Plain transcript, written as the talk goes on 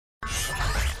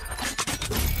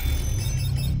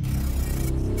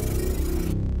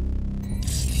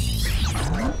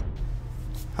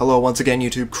Hello once again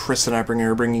YouTube, Chris and I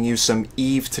are bringing you some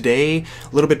Eve today. A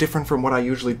little bit different from what I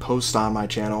usually post on my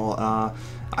channel.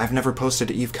 I've never posted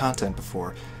Eve content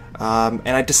before. And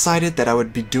I decided that I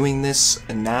would be doing this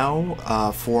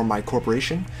now for my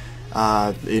corporation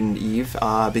in Eve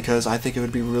because I think it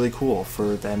would be really cool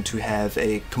for them to have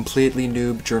a completely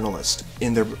noob journalist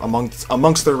in their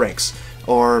amongst their ranks,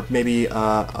 or maybe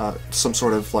some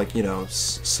sort of, like, you know,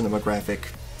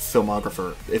 cinematographic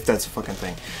filmographer, if that's a fucking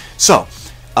thing. So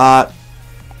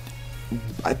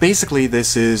basically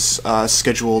this is a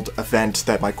scheduled event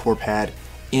that my corp had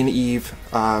in Eve.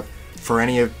 For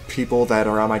any of people that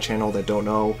are on my channel that don't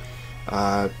know,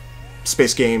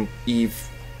 space game Eve,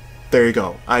 there you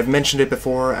go. I've mentioned it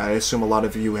before. I assume a lot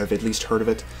of you have at least heard of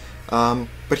it.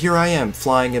 But here I am,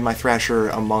 flying in my Thrasher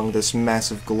among this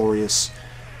massive, glorious,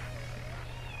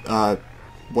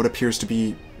 what appears to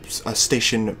be a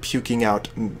station puking out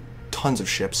tons of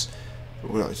ships.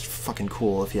 Well, it's fucking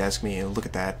cool if you ask me. Look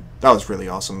at that. That was really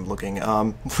awesome looking.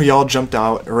 We all jumped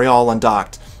out, or we all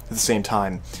undocked at the same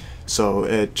time. So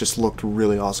it just looked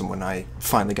really awesome when I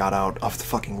finally got out of the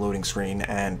fucking loading screen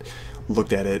and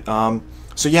looked at it.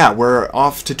 So yeah, we're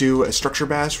off to do a structure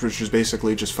bash, which is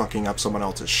basically just fucking up someone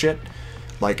else's shit.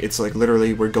 Like, it's like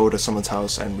literally we go to someone's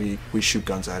house and we shoot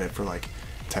guns at it for like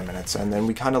 10 minutes, and then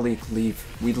we kind of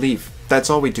leave. We leave. That's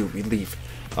all we do. We leave.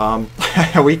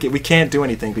 We can't do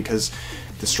anything because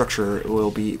the structure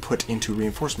will be put into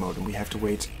reinforced mode, and we have to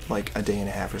wait like a day and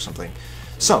a half or something.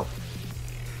 So,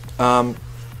 a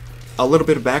little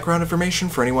bit of background information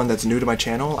for anyone that's new to my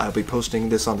channel. I'll be posting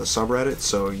this on the subreddit,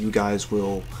 so you guys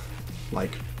will,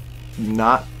 like,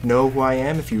 not know who I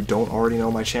am if you don't already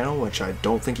know my channel, which I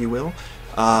don't think you will.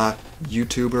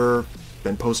 YouTuber,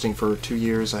 been posting for 2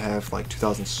 years. I have like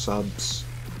 2,000 subs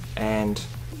and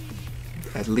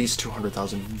at least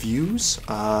 200,000 views.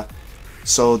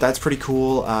 So that's pretty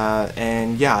cool.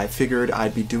 And yeah, I figured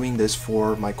I'd be doing this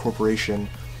for my corporation,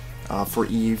 for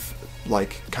Eve,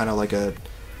 like kind of like a,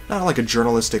 not like a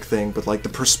journalistic thing, but like the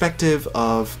perspective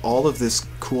of all of this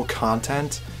cool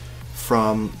content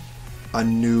from a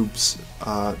noob's,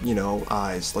 you know,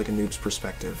 eyes, like a noob's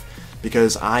perspective.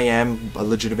 Because I am a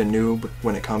legitimate noob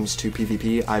when it comes to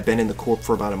PvP. I've been in the corp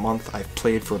for about a month. I've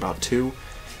played for about 2.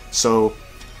 So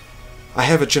I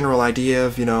have a general idea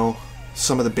of, you know,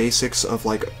 some of the basics of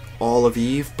like all of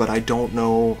Eve, but I don't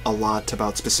know a lot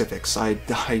about specifics.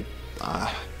 The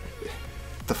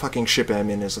fucking ship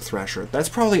I'm in is a Thrasher. That's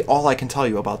probably all I can tell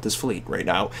you about this fleet right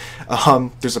now.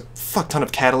 There's a fuck ton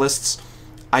of catalysts.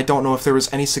 I don't know if there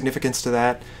was any significance to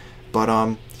that,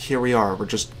 but here we are. We're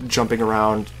just jumping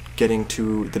around, getting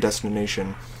to the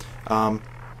destination.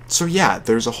 So yeah,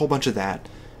 there's a whole bunch of that.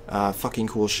 Fucking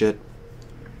cool shit.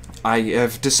 I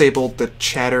have disabled the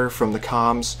chatter from the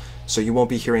comms, so you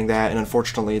won't be hearing that, and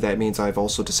unfortunately that means I've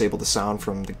also disabled the sound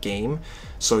from the game,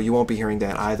 so you won't be hearing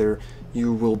that either.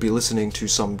 You will be listening to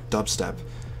some dubstep.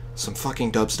 Some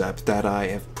fucking dubstep that I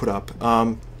have put up.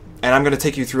 And I'm going to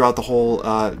take you throughout the whole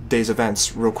day's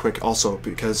events real quick also,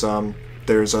 because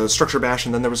there's a structure bash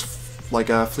and then there was like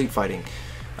a fleet fighting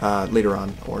later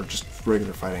on, or just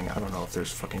regular fighting. I don't know if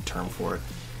there's a fucking term for it.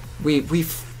 We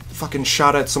fucking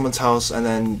shot at someone's house, and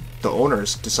then the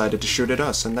owners decided to shoot at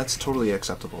us, and that's totally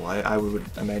acceptable. I would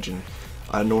imagine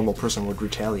a normal person would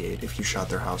retaliate if you shot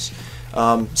their house.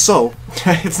 So,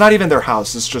 it's not even their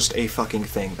house, it's just a fucking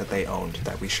thing that they owned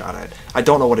that we shot at. I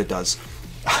don't know what it does.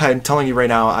 I'm telling you right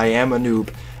now, I am a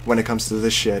noob when it comes to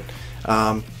this shit.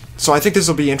 So I think this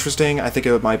will be interesting. I think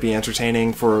it might be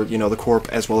entertaining for, you know, the corp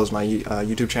as well as my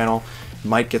YouTube channel.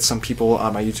 Might get some people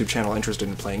on my YouTube channel interested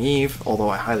in playing Eve, although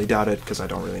I highly doubt it because I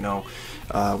don't really know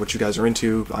what you guys are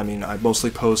into. I mean, I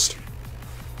mostly post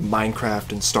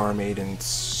Minecraft and StarMade and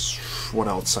what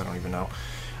else? I don't even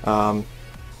know.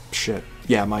 Shit.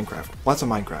 Yeah, Minecraft. Lots of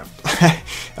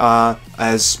Minecraft.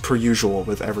 As per usual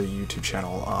with every YouTube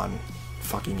channel on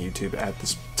fucking YouTube at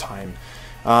this time.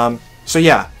 So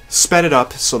yeah, sped it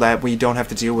up so that we don't have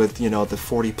to deal with, you know, the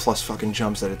 40 plus fucking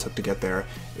jumps that it took to get there.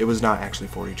 It was not actually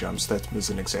 40 jumps, that was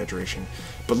an exaggeration.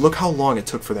 But look how long it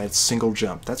took for that single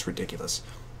jump. That's ridiculous.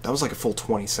 That was like a full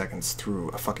 20 seconds through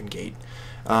a fucking gate.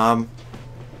 And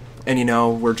you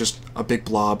know, we're just a big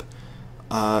blob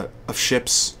of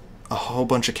ships, a whole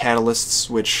bunch of catalysts,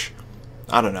 which,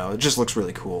 I don't know, it just looks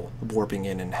really cool. Warping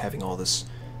in and having all these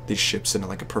ships in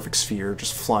like a perfect sphere,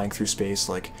 just flying through space,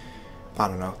 like, I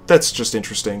don't know. That's just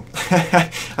interesting. I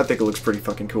think it looks pretty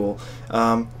fucking cool.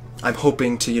 I'm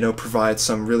hoping to, you know, provide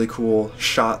some really cool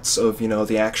shots of, you know,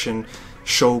 the action,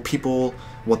 show people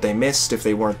what they missed if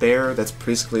they weren't there. That's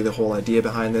basically the whole idea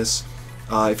behind this.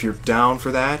 If you're down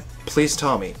for that, please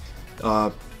tell me.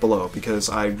 below, because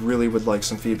I really would like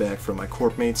some feedback from my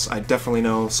corp mates. I definitely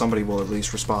know somebody will at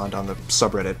least respond on the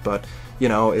subreddit, but, you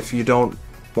know, if you don't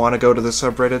want to go to the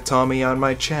subreddit, tell me on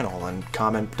my channel and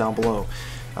comment down below.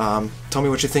 Tell me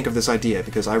what you think of this idea,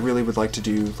 because I really would like to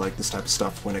do like this type of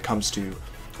stuff when it comes to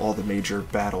all the major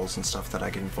battles and stuff that I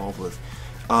get involved with.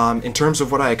 In terms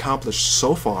of what I accomplished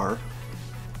so far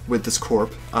with this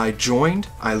corp, I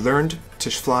learned to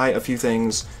fly a few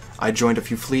things, I joined a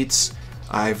few fleets,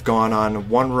 I've gone on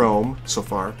one roam so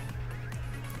far,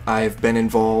 I've been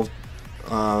involved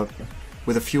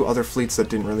with a few other fleets that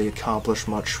didn't really accomplish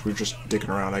much, we were just digging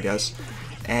around, I guess,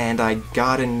 and I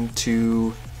got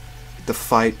into the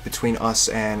fight between us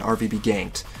and RVB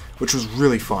Ganked, which was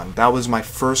really fun. That was my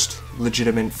first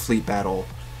legitimate fleet battle,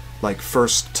 like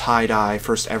first tie-dye,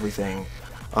 first everything.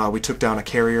 We took down a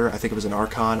carrier, I think it was an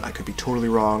Archon, I could be totally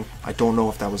wrong, I don't know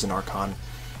if that was an Archon,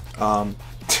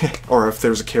 or if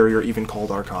there's a carrier even called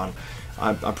Archon.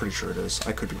 I'm pretty sure it is,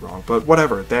 I could be wrong, but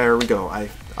whatever, there we go.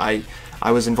 I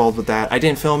was involved with that. I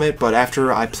didn't film it, but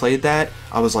after I played that,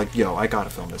 I was like, yo, I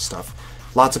gotta film this stuff.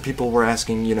 Lots of people were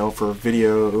asking, you know, for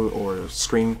video or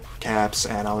screen caps,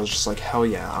 and I was just like, hell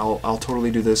yeah, I'll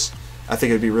totally do this. I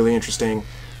think it'd be really interesting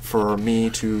for me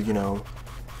to, you know,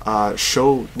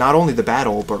 show not only the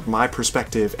battle, but my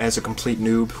perspective as a complete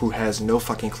noob who has no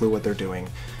fucking clue what they're doing,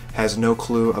 has no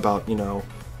clue about, you know,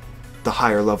 the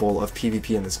higher level of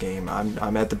PvP in this game.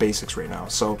 I'm at the basics right now.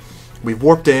 So we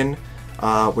warped in,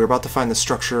 we're about to find the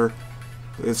structure.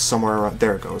 It's somewhere around,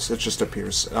 there it goes, it just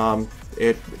appears.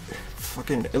 It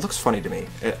looks funny to me.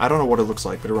 I don't know what it looks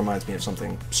like, but it reminds me of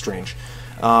something strange.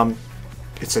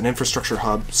 It's an infrastructure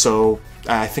hub, so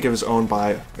I think it was owned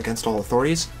by Against All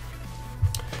Authorities.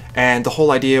 And the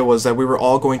whole idea was that we were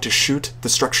all going to shoot the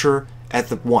structure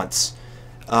at once.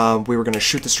 We were going to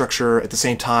shoot the structure at the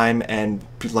same time and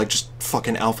like just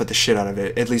fucking alpha the shit out of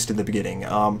it, at least in the beginning.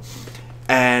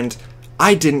 And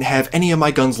I didn't have any of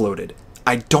my guns loaded.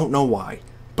 I don't know why,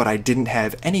 but I didn't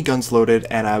have any guns loaded,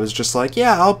 and I was just like,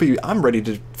 yeah, I'm ready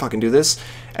to fucking do this.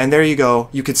 And there you go.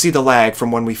 You could see the lag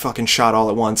from when we fucking shot all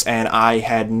at once, and I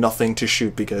had nothing to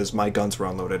shoot because my guns were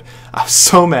unloaded. I was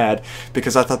so mad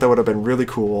because I thought that would have been really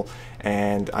cool,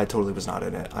 and I totally was not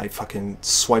in it. I fucking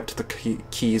swiped the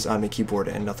keys on my keyboard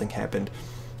and nothing happened.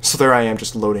 So there I am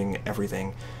just loading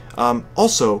everything.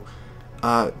 Also,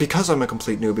 because I'm a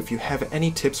complete noob, if you have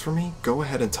any tips for me, go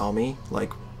ahead and tell me,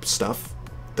 like, stuff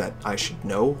that I should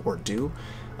know or do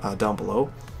down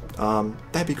below.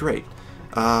 That'd be great.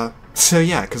 So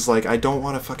yeah, because like I don't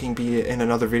want to fucking be in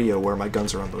another video where my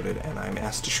guns are unloaded and I'm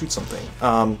asked to shoot something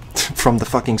from the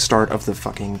fucking start of the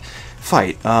fucking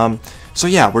fight. So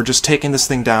yeah, we're just taking this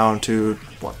thing down to,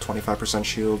 what, 25%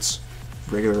 shields,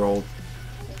 regular old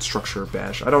structure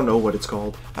bash. I don't know what it's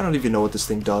called. I don't even know what this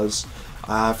thing does.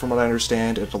 From what I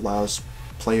understand, it allows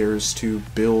players to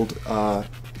build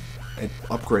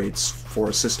upgrades for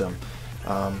a system.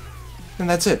 And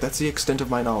that's it. That's the extent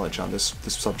of my knowledge on this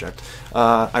subject.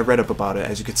 I read up about it,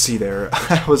 as you could see there.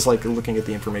 I was like looking at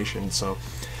the information. So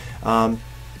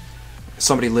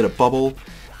somebody lit a bubble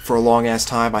for a long ass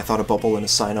time. I thought a bubble and a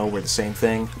Sino were the same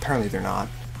thing. Apparently they're not,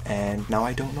 and now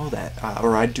I don't know that,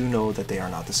 or I do know that they are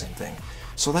not the same thing.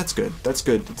 So that's good. That's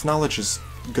good. It's knowledge is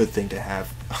a good thing to have.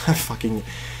 Fucking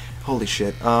holy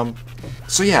shit.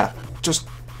 So yeah, just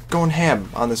going ham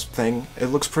on this thing. It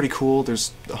looks pretty cool.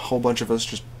 There's a whole bunch of us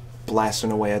just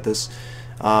blasting away at this.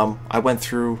 I went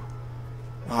through,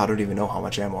 I don't even know how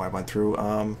much ammo I went through.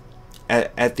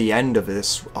 At the end of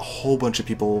this, a whole bunch of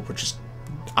people were just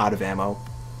out of ammo.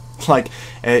 Like,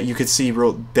 you could see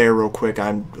real quick,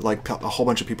 I'm like, a whole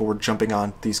bunch of people were jumping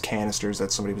on these canisters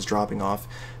that somebody was dropping off,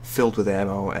 filled with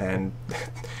ammo, and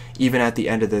even at the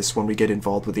end of this, when we get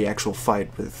involved with the actual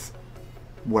fight with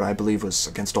what I believe was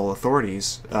Against All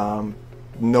Authorities,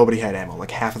 nobody had ammo.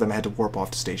 Like, half of them had to warp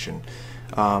off the station.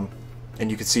 And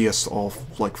you could see us all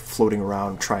like floating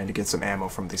around trying to get some ammo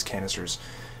from these canisters.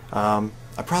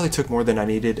 I probably took more than I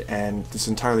needed, and it's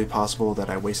entirely possible that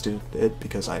I wasted it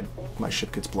because my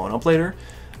ship gets blown up later.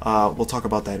 We'll talk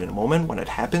about that in a moment when it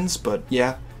happens, but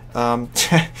yeah.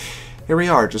 Here we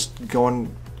are, just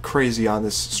going crazy on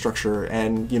this structure,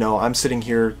 and you know, I'm sitting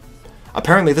here.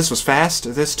 Apparently this was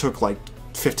fast. This took like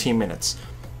 15 minutes.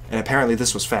 And apparently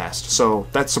this was fast, so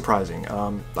that's surprising.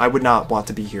 I would not want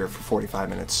to be here for 45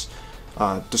 minutes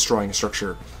destroying a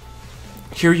structure.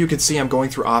 Here you can see I'm going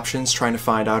through options, trying to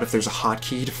find out if there's a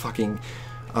hotkey to fucking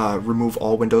remove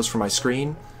all windows from my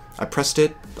screen. I pressed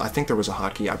it. I think there was a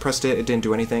hotkey. I pressed it. It didn't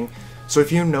do anything. So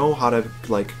if you know how to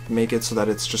like make it so that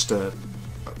it's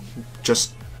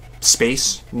just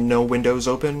space, no windows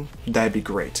open, that'd be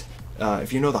great.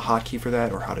 If you know the hotkey for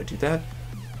that or how to do that,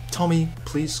 tell me,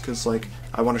 please, because, like,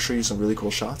 I want to show you some really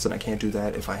cool shots, and I can't do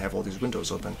that if I have all these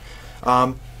windows open.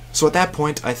 So at that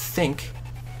point, I think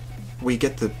we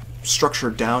get the structure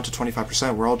down to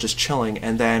 25%. We're all just chilling,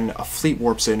 and then a fleet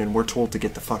warps in, and we're told to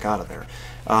get the fuck out of there.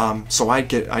 So I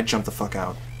jump the fuck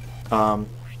out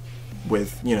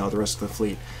with, you know, the rest of the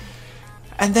fleet.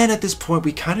 And then at this point,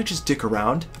 we kind of just dick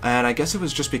around, and I guess it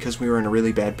was just because we were in a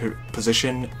really bad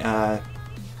position.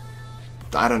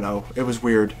 I don't know. It was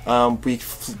weird. We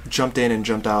jumped in and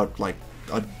jumped out like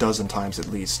a dozen times at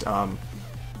least.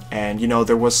 And, you know,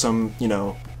 there was some, you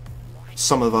know,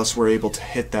 some of us were able to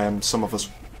hit them, some of us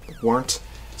weren't.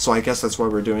 So I guess that's why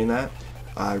we're doing that.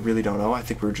 I really don't know. I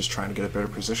think we were just trying to get a better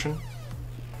position.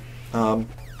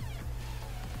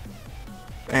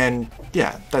 And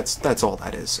yeah, that's all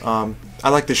that is. I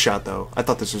like this shot though. I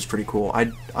thought this was pretty cool.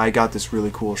 I got this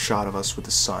really cool shot of us with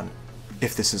the sun.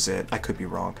 If this is it, I could be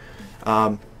wrong.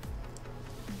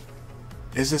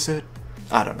 Is this it?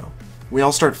 I don't know. We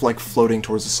all start like floating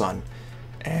towards the sun,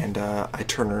 and I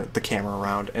turn the camera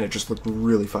around, and it just looked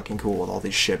really fucking cool with all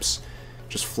these ships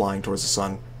just flying towards the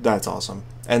sun. That's awesome.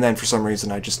 And then for some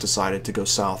reason, I just decided to go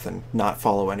south and not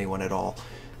follow anyone at all.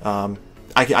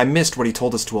 I missed what he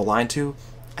told us to align to.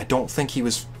 I don't think he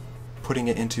was putting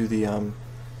it into the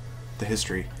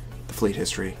history, the fleet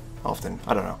history often.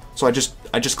 I don't know. So I just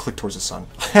clicked towards the sun.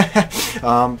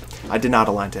 I did not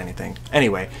align to anything.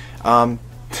 Anyway,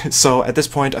 so at this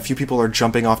point, a few people are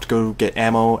jumping off to go get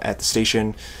ammo at the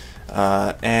station,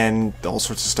 and all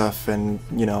sorts of stuff, and,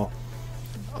 you know,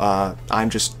 I'm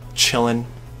just chilling,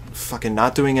 fucking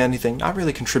not doing anything, not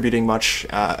really contributing much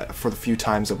for the few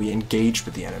times that we engaged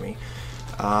with the enemy.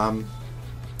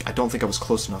 I don't think I was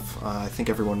close enough. I think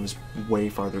everyone was way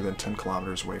farther than 10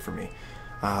 kilometers away from me.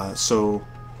 So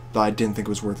I didn't think it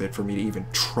was worth it for me to even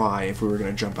try if we were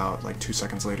going to jump out like 2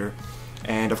 seconds later.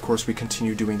 And of course we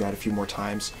continued doing that a few more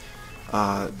times.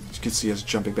 You can see us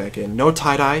jumping back in. No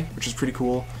tie-dye, which is pretty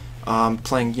cool.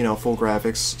 Playing, you know, full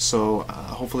graphics, so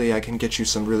hopefully I can get you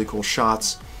some really cool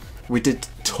shots. We did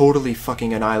totally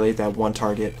fucking annihilate that one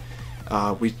target.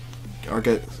 We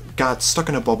got stuck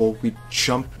in a bubble. We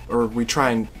jump, or we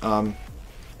try and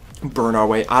burn our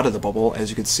way out of the bubble. As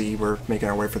you can see, we're making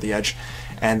our way for the edge,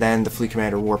 and then the fleet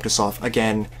commander warped us off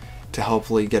again to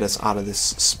hopefully get us out of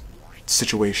this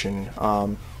situation.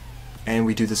 And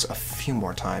we do this a few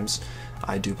more times,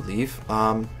 I do believe.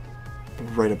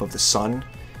 Right above the sun.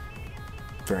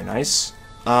 Very nice.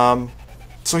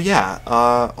 So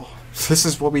yeah, this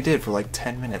is what we did for like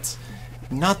 10 minutes.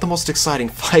 Not the most exciting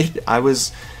fight. I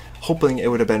was hoping it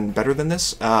would have been better than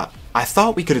this. I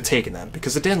thought we could have taken them,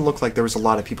 because it didn't look like there was a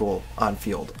lot of people on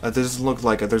field. It doesn't look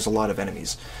like there's a lot of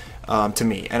enemies to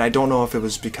me. And I don't know if it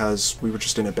was because we were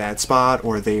just in a bad spot,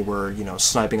 or they were, you know,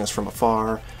 sniping us from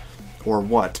afar, or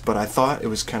what, but I thought it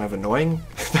was kind of annoying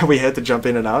that we had to jump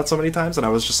in and out so many times, and I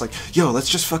was just like, yo, let's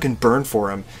just fucking burn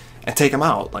for him and take him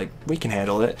out. Like, we can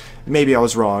handle it. Maybe I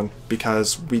was wrong,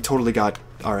 because we totally got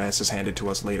our asses handed to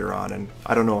us later on, and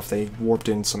I don't know if they warped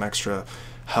in some extra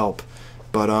help,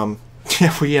 but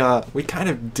yeah, we kind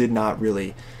of did not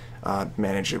really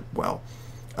manage it well.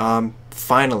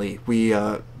 Finally,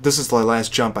 this is the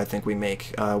last jump I think we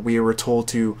make. We were told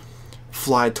to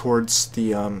fly towards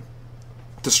the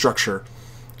structure,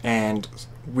 and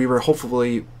we were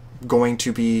hopefully going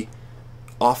to be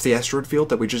off the asteroid field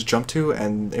that we just jumped to,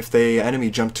 and if the enemy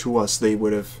jumped to us, they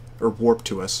would have, or warped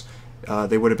to us,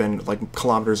 they would have been like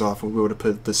kilometers off, and we would have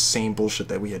put the same bullshit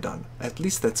that we had done. At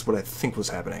least that's what I think was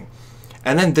happening.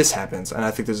 And then this happens, and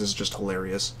I think this is just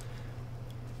hilarious.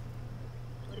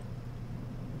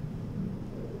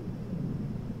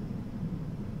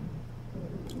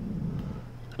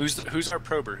 Who's our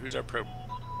prober? Who's our prober?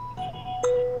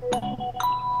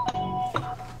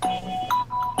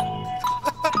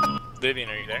 Vivian,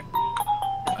 are you there?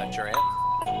 I sure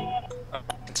am.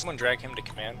 Can someone drag him to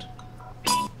command?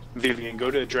 Vivian,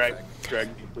 go to drag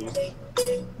me, please.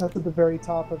 That's at the very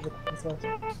top of the console.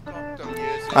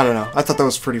 I don't know. I thought that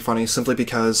was pretty funny, simply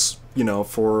because, you know,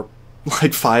 for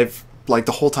like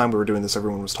the whole time we were doing this,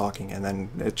 everyone was talking, and then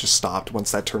it just stopped.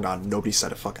 Once that turned on, nobody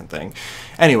said a fucking thing.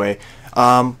 Anyway,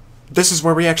 this is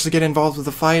where we actually get involved with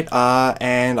the fight,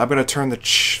 and I'm going to turn the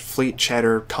fleet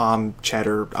chatter, comm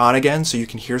chatter on again so you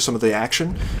can hear some of the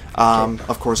action.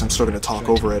 Of course, I'm still going to talk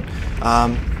over it.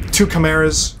 2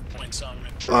 Chimeras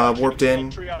warped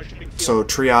in, so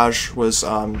triage was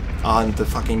on the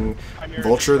fucking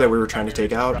vulture that we were trying to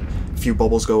take out. A few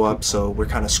bubbles go up, so we're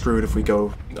kind of screwed if we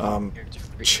go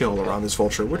chill around this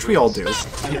vulture, which we all do.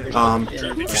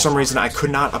 For some reason, I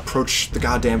could not approach the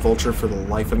goddamn vulture for the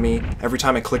life of me. Every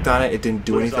time I clicked on it, it didn't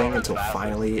do anything until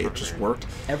finally it just worked.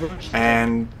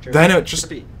 And then it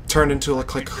just turned into like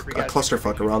a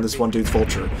clusterfuck around this one dude's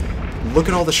vulture. Look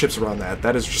at all the ships around that.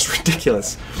 That is just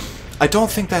ridiculous. I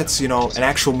don't think that's, you know, an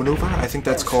actual maneuver. I think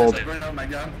that's called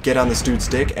get on this dude's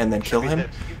dick and then kill him.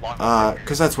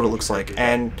 Because that's what it looks like.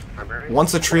 And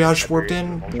once the triage warped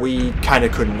in, we kind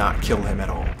of could not kill him at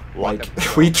all. Like,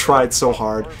 we tried so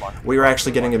hard. We were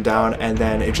actually getting him down, and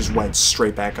then it just went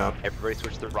straight back up.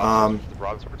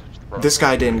 This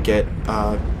guy didn't get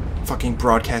fucking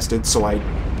broadcasted, so I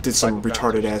did some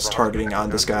retarded-ass targeting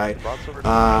on this guy.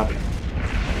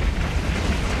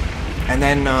 And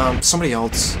then somebody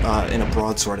else in a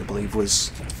broadsword, I believe,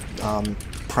 was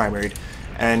primaried.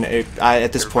 And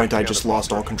at this point, I just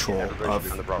lost all control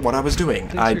of what I was doing.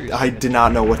 I did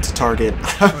not know what to target.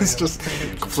 I was just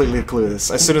completely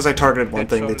clueless. As soon as I targeted one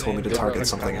thing, they told me to target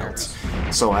something else.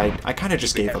 So I kind of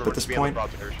just gave up at this point.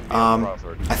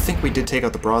 I think we did take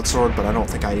out the broadsword, but I don't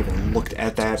think I even looked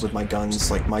at that with my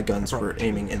guns. Like, my guns were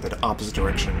aiming in the opposite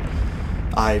direction.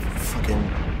 I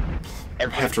fucking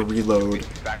have to reload.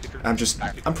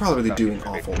 I'm probably doing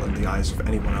awful in the eyes of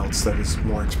anyone else that is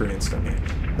more experienced than me.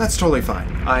 That's totally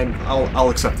fine. I'll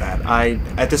accept that.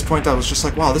 At this point I was just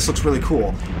like, wow, this looks really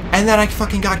cool. And then I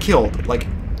fucking got killed, like,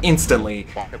 instantly.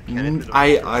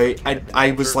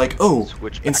 I was like, oh,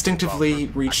 instinctively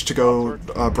reached to go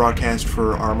broadcast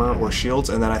for armor or shields,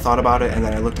 and then I thought about it, and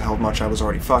then I looked at how much I was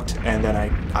already fucked, and then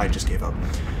I just gave up.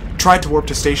 Tried to warp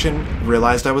to station,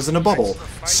 realized I was in a bubble,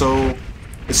 so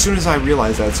as soon as I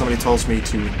realize that, somebody tells me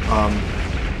to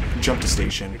jump to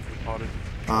station,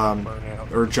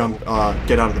 or jump,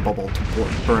 get out of the bubble, to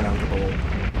burn out of the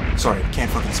bubble. Sorry, can't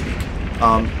fucking speak.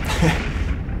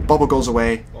 Bubble goes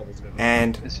away,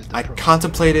 and I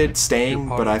contemplated staying,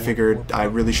 but I figured I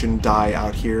really shouldn't die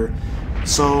out here.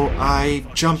 So I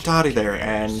jumped out of there,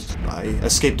 and I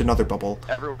escaped another bubble.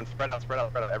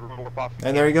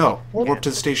 And there you go, warp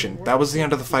to the station. That was the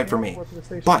end of the fight for me.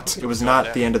 But it was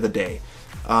not the end of the day.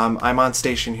 I'm on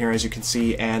station here, as you can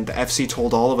see, and the FC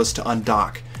told all of us to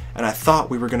undock. And I thought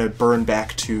we were going to burn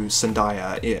back to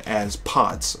Sandaya as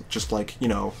pods, just like, you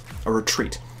know, a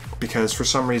retreat. Because for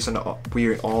some reason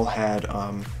we all had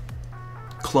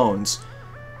clones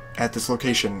at this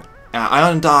location. I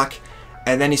undock,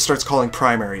 and then he starts calling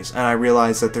primaries, and I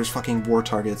realize that there's fucking war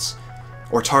targets,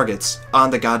 or targets, on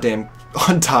the goddamn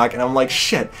undock, and I'm like,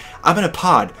 shit, I'm in a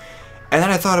pod. And then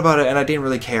I thought about it, and I didn't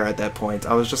really care at that point.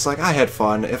 I was just like, I had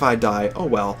fun. If I die, oh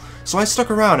well. So I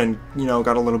stuck around and, you know,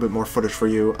 got a little bit more footage for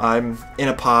you. I'm in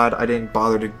a pod. I didn't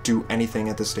bother to do anything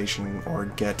at the station or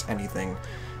get anything.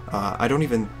 I don't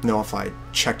even know if I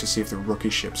checked to see if the rookie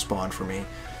ship spawned for me.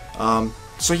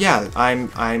 So yeah,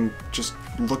 I'm just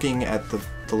looking at the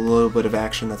little bit of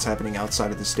action that's happening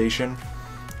outside of the station.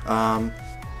 And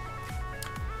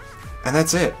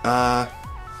that's it.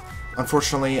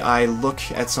 Unfortunately, I look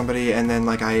at somebody and then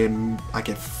like I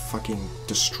get fucking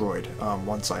destroyed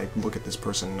once I look at this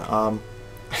person.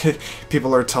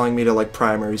 People are telling me to like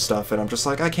primary stuff, and I'm just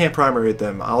like, I can't primary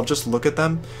them. I'll just look at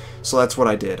them. So that's what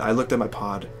I did. I looked at my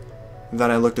pod. Then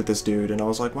I looked at this dude, and I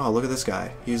was like, wow, look at this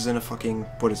guy. He's in a fucking,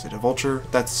 what is it, a vulture?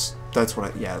 That's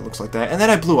what yeah, it looks like that. And then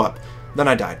I blew up. Then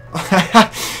I died.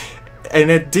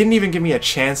 And it didn't even give me a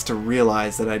chance to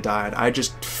realize that I died. I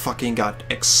just fucking got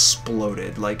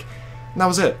exploded. Like, and that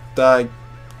was it.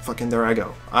 Fucking there I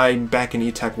go. I'm back in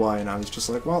E-Tech Y, and I was just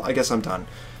like, well, I guess I'm done.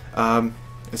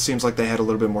 It seems like they had a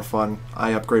little bit more fun.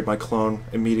 I upgrade my clone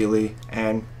immediately,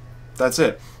 and that's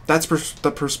it. That's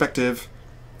the perspective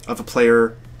of a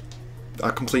player,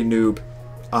 a complete noob,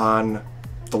 on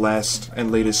the last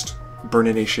and latest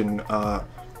Burnination,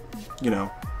 you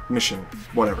know, mission,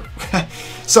 whatever.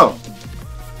 So,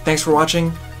 thanks for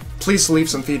watching. Please leave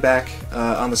some feedback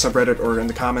on the subreddit or in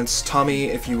the comments. Tell me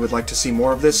if you would like to see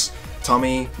more of this. Tell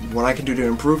me what I can do to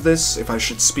improve this, if I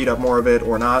should speed up more of it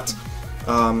or not.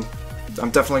 I'm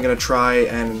definitely going to try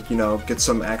and, you know, get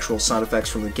some actual sound effects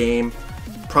from the game.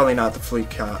 Probably not the fleet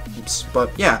cops,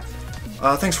 but yeah.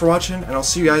 Thanks for watching, and I'll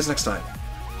see you guys next time.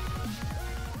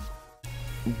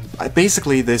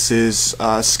 Basically, this is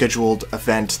a scheduled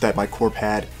event that my corp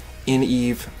had in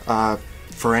EVE.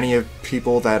 For any of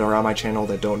people that are on my channel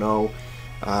that don't know,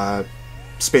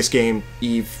 Space Game,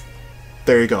 EVE,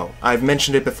 there you go. I've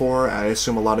mentioned it before. I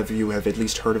assume a lot of you have at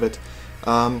least heard of it.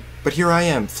 But here I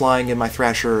am, flying in my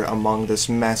Thrasher among this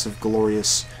massive,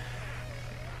 glorious,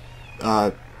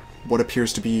 what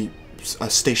appears to be a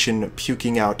station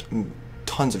puking out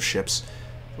tons of ships.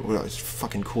 Well, it's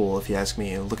fucking cool if you ask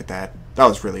me. Look at that. That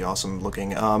was really awesome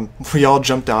looking. We all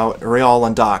jumped out, or we all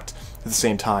undocked at the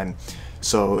same time.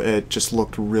 So it just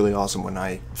looked really awesome when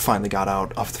I finally got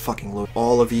out of the fucking loop.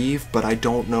 All of EVE, but I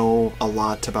don't know a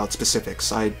lot about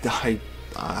specifics.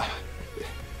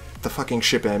 the fucking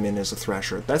ship I'm in is a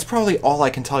Thrasher. That's probably all I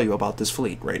can tell you about this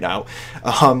fleet right now.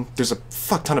 There's a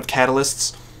fuck ton of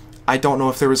catalysts. I don't know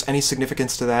if there was any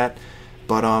significance to that,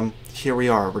 but here we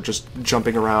are. We're just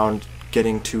jumping around,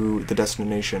 getting to the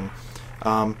destination.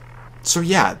 So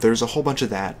yeah, there's a whole bunch of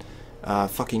that.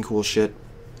 Fucking cool shit.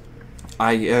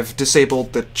 I have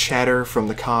disabled the chatter from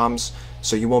the comms,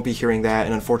 so you won't be hearing that,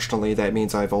 and unfortunately that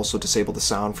means I've also disabled the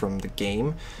sound from the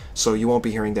game, so you won't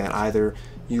be hearing that either.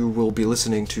 You will be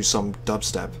listening to some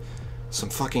dubstep. Some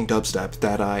fucking dubstep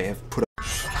that I have put up.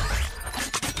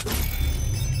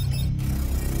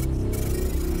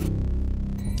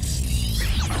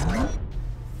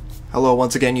 Hello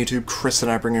once again YouTube, Chris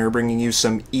and I are bringing you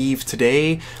some EVE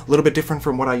today. A little bit different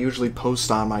from what I usually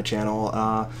post on my channel.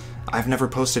 I've never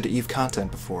posted EVE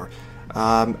content before.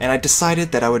 And I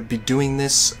decided that I would be doing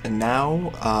this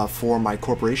now for my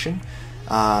corporation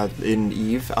in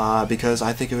EVE because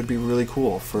I think it would be really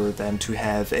cool for them to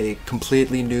have a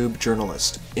completely noob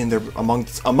journalist in their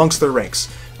amongst their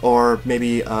ranks, or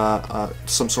maybe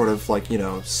some sort of, like, you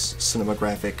know,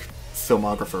 cinematographic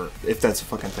filmographer, if that's a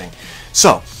fucking thing.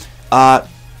 So I've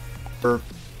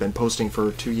been posting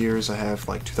for 2 years. I have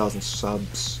like 2,000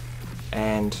 subs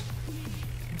and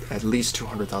at least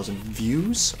 200,000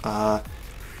 views.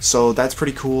 So that's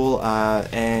pretty cool.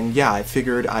 And yeah, I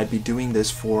figured I'd be doing this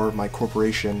for my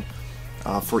corporation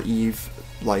for EVE,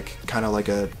 like kind of like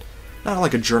a, not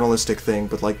like a journalistic thing,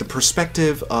 but like the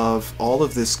perspective of all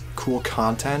of this cool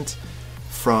content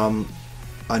from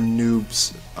a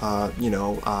noob's, you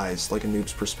know, eyes, like a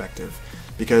noob's perspective.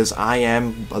 Because I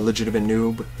am a legitimate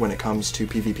noob when it comes to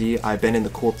PvP. I've been in the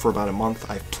corp for about a month.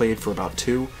 I've played for about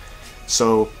 2.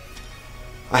 So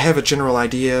I have a general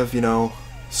idea of, you know,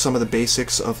 some of the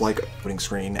basics of like loading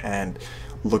screen and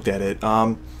looked at it.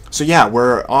 So yeah,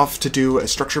 we're off to do a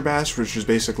structure bash, which is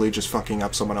basically just fucking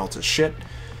up someone else's shit.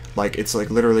 Like, it's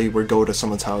like literally we go to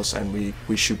someone's house and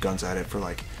we shoot guns at it for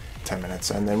like 10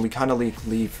 minutes, and then we kind of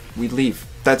leave. We leave.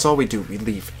 That's all we do. We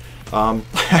leave.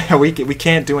 We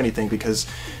can't do anything because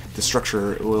the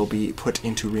structure will be put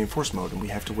into reinforced mode and we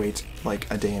have to wait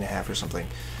like a day and a half or something.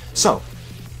 So,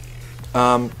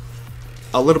 a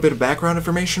little bit of background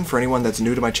information for anyone that's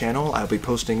new to my channel. I'll be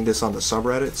posting this on the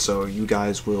subreddit, so you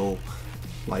guys will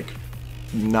like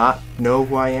not know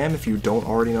who I am if you don't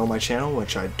already know my channel,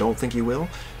 which I don't think you will.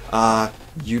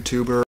 YouTuber